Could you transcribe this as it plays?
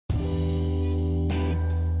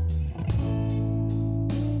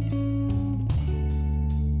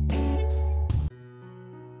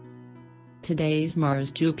today's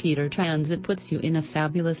Mars-Jupiter transit puts you in a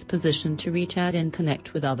fabulous position to reach out and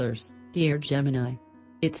connect with others, dear Gemini.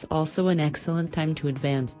 It's also an excellent time to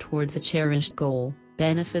advance towards a cherished goal,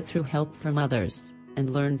 benefit through help from others, and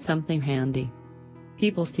learn something handy.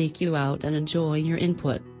 People seek you out and enjoy your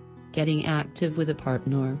input. Getting active with a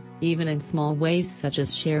partner, even in small ways such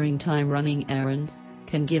as sharing time running errands,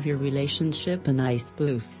 can give your relationship a nice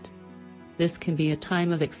boost. This can be a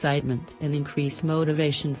time of excitement and increased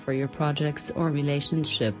motivation for your projects or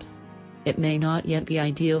relationships. It may not yet be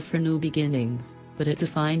ideal for new beginnings, but it's a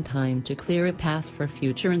fine time to clear a path for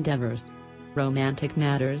future endeavors. Romantic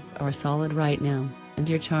matters are solid right now, and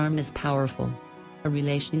your charm is powerful. A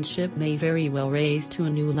relationship may very well raise to a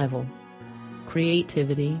new level.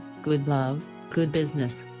 Creativity, good love, good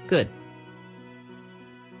business, good.